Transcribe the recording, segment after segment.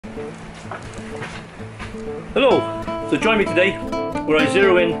Hello, so join me today where I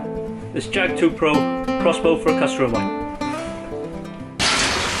zero in this Jag 2 Pro crossbow for a customer of mine.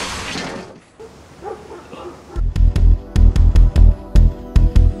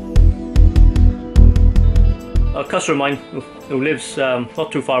 A customer of mine who lives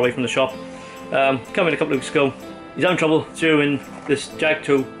not too far away from the shop came in a couple of weeks ago. He's having trouble zeroing this Jag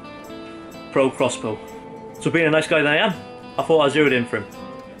 2 Pro crossbow. So being a nice guy that I am, I thought I'd zero it in for him.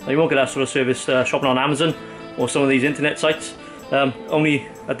 Now you won't get that sort of service shopping on Amazon or some of these internet sites, only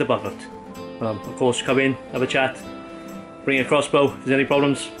at the Buglet. Of course, come in, have a chat, bring a crossbow if there's any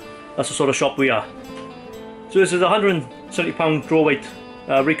problems. That's the sort of shop we are. So this is a £170 draw weight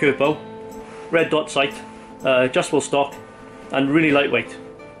recurve bow, red dot sight, adjustable stock, and really lightweight.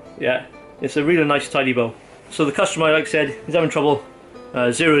 Yeah, it's a really nice tidy bow. So the customer, like I said, is having trouble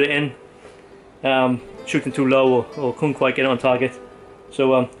zeroing it in, shooting too low or couldn't quite get it on target.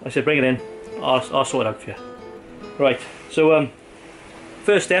 So I said bring it in, I'll sort it out for you. Right, so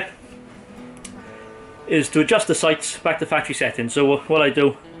first step is to adjust the sights back to factory settings. So what I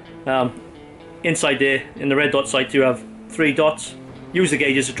do, inside there in the red dot sight you have 3 dots. Use the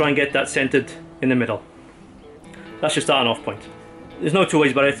gauges to try and get that centered in the middle. That's your starting off point. There's no two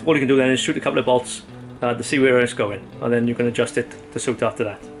ways about it. All you can do then is shoot a couple of bolts to see where it's going, and then you can adjust it to suit after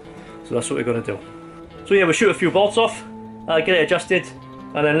that. So that's what we're going to do. So yeah, we'll shoot a few bolts off, get it adjusted,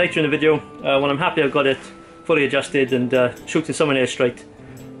 and then later in the video, when I'm happy I've got it fully adjusted and shooting somewhere near straight,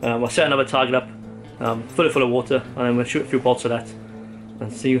 we'll set another target up, fill it full of water, and then we'll shoot a few bolts of that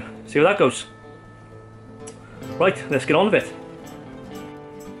and see how that goes. Right, let's get on with it.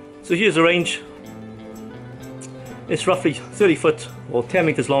 So here's the range. It's roughly 30 foot or 10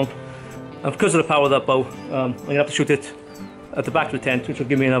 meters long, and because of the power of that bow, I'm going to have to shoot it at the back of the tent, which will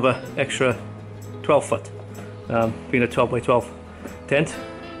give me another extra 12 foot, being a 12 by 12 tent.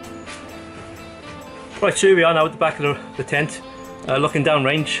 Right, so here we are now at the back of the tent, looking down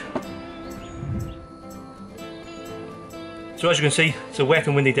range. So as you can see, it's a wet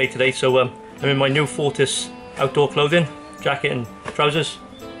and windy day today, so I'm in my new Fortis outdoor clothing, jacket and trousers.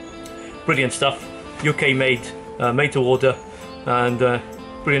 Brilliant stuff, UK made, made to order, and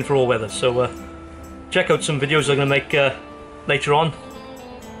brilliant for all weathers. So check out some videos I'm going to make later on,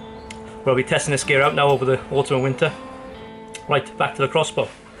 where I'll be testing this gear out now over the autumn and winter. Right, back to the crossbow.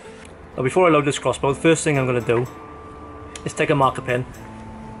 Now before I load this crossbow, the first thing I'm going to do is take a marker pen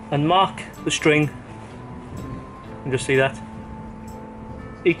and mark the string, you can just see that,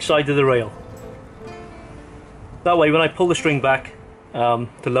 each side of the rail. That way when I pull the string back to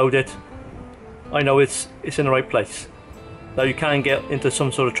load it, I know it's in the right place. Now you can get into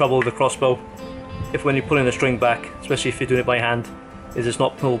some sort of trouble with the crossbow if when you're pulling the string back, especially if you're doing it by hand, is it's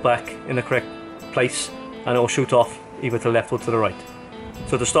not pulled back in the correct place and it'll shoot off either to the left or to the right.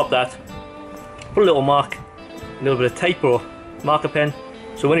 So to stop that, put a little mark, a little bit of tape or marker pen,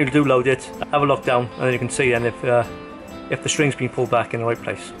 so when you do load it, have a look down and then you can see then if the string's been pulled back in the right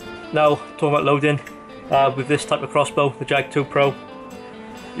place. Now talking about loading, with this type of crossbow, the Jag 2 Pro,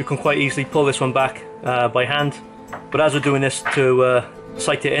 you can quite easily pull this one back by hand, but as we're doing this to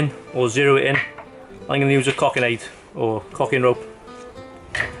sight it in or zero it in, I'm going to use a cocking aid or cocking rope.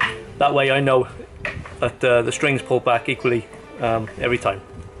 That way I know that the string's pulled back equally every time.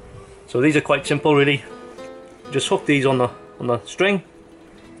 So these are quite simple really. Just hook these on the string,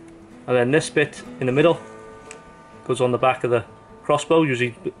 and then this bit in the middle goes on the back of the crossbow,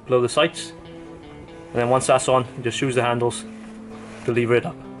 usually below the sights, and then once that's on, you just use the handles to lever it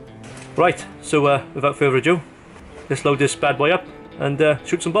up. Right, so without further ado, let's load this bad boy up and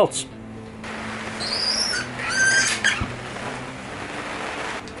shoot some bolts.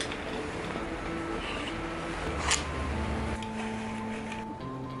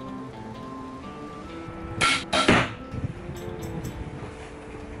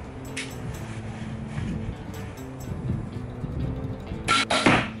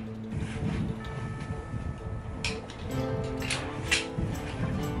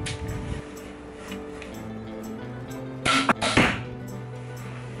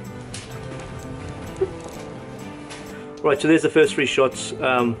 Right, so there's the first 3 shots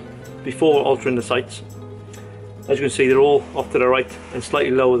before altering the sights. As you can see, they're all off to the right and slightly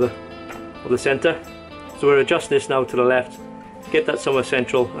lower of the centre. So we'll adjust this now to the left, get that somewhere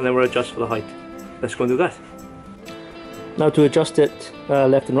central, and then we'll adjust for the height. Let's go and do that. Now to adjust it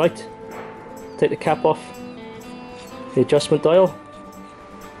left and right, take the cap off the adjustment dial,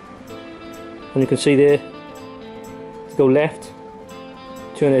 and you can see there, to go left,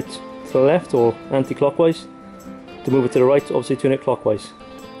 turn it to the left or anti-clockwise. To move it to the right, obviously turn it clockwise.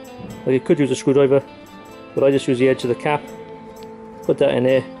 Now you could use a screwdriver, but I just use the edge of the cap, put that in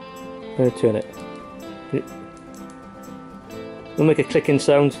there, I'm going to turn it. It'll make a clicking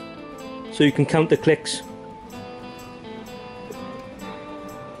sound, so you can count the clicks,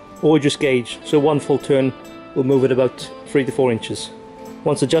 or just gauge. So one full turn will move it about 3 to 4 inches.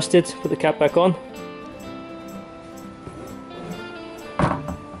 Once adjusted, put the cap back on.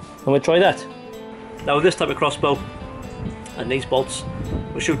 And we'll try that. Now with this type of crossbow and these bolts,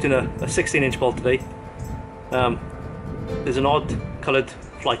 we're shooting a 16-inch bolt today. There's an odd coloured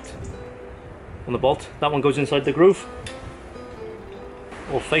flight on the bolt. That one goes inside the groove,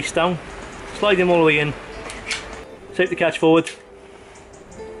 or face down. Slide them all the way in, take the catch forward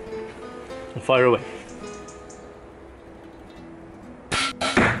and fire away.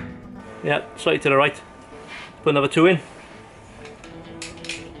 Yeah, slightly to the right. Put another 2 in.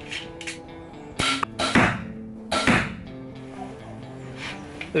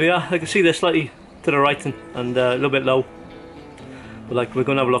 There we are. I can see they're slightly to the right and a little bit low. But like, we're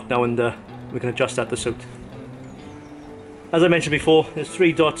going to have a look now and we can adjust that to suit. As I mentioned before, there's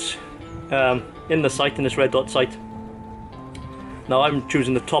 3 dots in the sight, in this red dot sight. Now I'm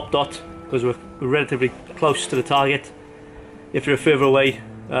choosing the top dot because we're relatively close to the target. If you're further away,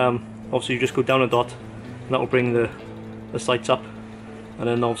 obviously you just go down a dot and that will bring the sights up, and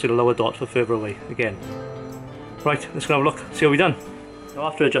then obviously the lower dot for further away again. Right, let's go have a look, see what we've done. Now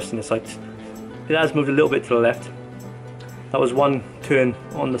after adjusting the sights, it has moved a little bit to the left. That was 1 turn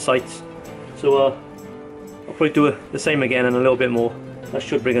on the sights, so I'll probably do the same again and a little bit more. That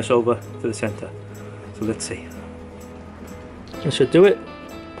should bring us over to the centre. So let's see. That should do it.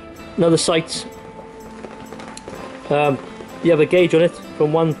 Now the sights, you have a gauge on it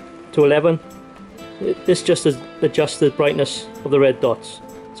from 1 to 11. This just adjusts the brightness of the red dots.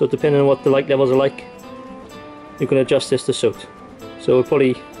 So depending on what the light levels are like, you can adjust this to suit. So we'll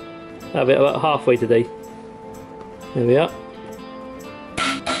probably have it about halfway today. There we are.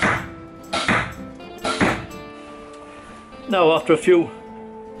 Now after a few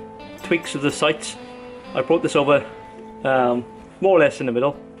tweaks of the sights, I brought this over more or less in the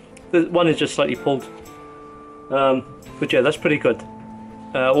middle. The one is just slightly pulled, but yeah, that's pretty good.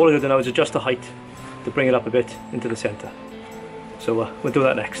 All I got to do now is adjust the height to bring it up a bit into the centre. So we'll do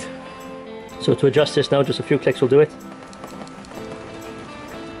that next. So to adjust this now, just a few clicks will do it.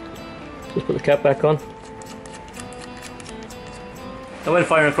 Just put the cap back on. Now when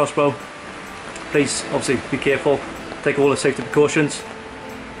firing a crossbow, please obviously be careful, take all the safety precautions,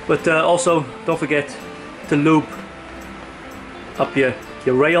 but also don't forget to lube up your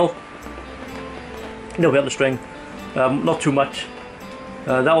rail, a little bit on the string, not too much.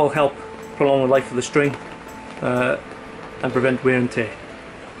 That will help prolong the life of the string and prevent wear and tear.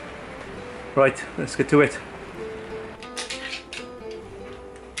 Right, let's get to it.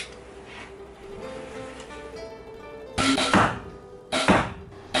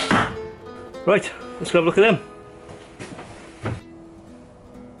 Right, let's go have a look at them.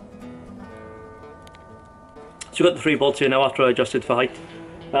 So we've got the 3 bolts here now after I adjusted for height.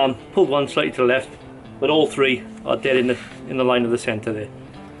 Pulled one slightly to the left, but all 3 are dead in the line of the centre there.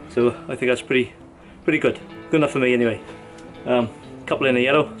 So I think that's pretty good. Good enough for me anyway. Couple in the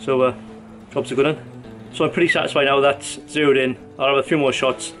yellow, so job's a good one. So I'm pretty satisfied now that's zeroed in. I'll have a few more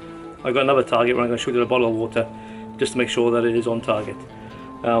shots. I've got another target where I'm going to shoot at a bottle of water just to make sure that it is on target.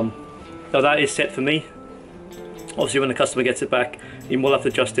 Now that is set for me. Obviously when the customer gets it back, he will have to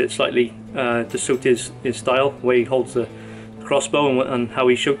adjust it slightly to suit his style, the way he holds the crossbow and how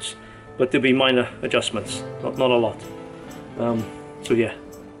he shoots, but there'll be minor adjustments, not a lot. So yeah,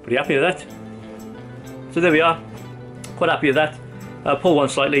 pretty happy with that. So there we are, quite happy with that. Pull one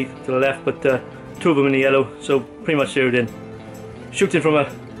slightly to the left, but 2 of them in the yellow, so pretty much zeroed in. Shooting from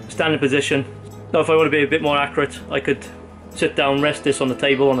a standing position. Now if I want to be a bit more accurate, I could sit down, rest this on the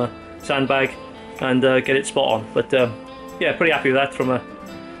table on a sandbag and get it spot on, but yeah, pretty happy with that from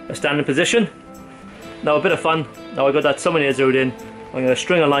a standing position. Now a bit of fun. Now I got that somewhere near zeroed in. I'm going to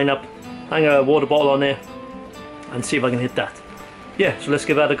string a line up, hang a water bottle on there and see if I can hit that. Yeah, so let's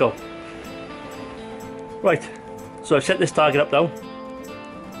give that a go. Right, so I've set this target up now.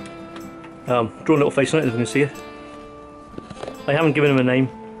 Drawn a little face on it, as you can see it. I haven't given him a name.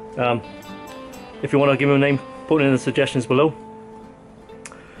 If you want to give him a name, put it in the suggestions below.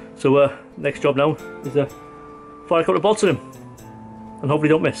 So next job now is fire a couple of bolts at him and hopefully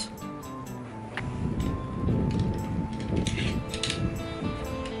don't miss.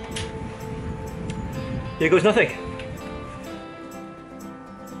 Here goes nothing.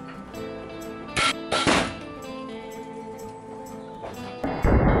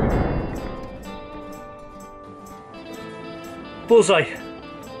 Bullseye.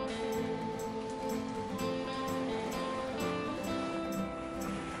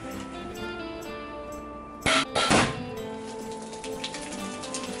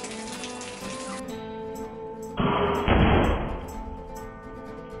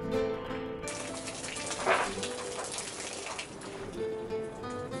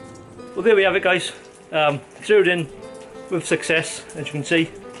 Well, there we have it, guys. Zeroed in with success, as you can see.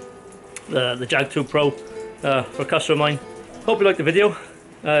 The Jag 2 Pro for a customer of mine. Hope you liked the video.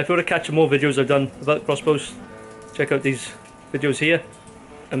 If you want to catch more videos I've done about crossbows, check out these videos here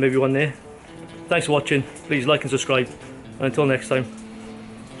and maybe one there. Thanks for watching. Please like and subscribe, and until next time,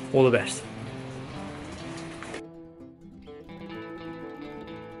 all the best.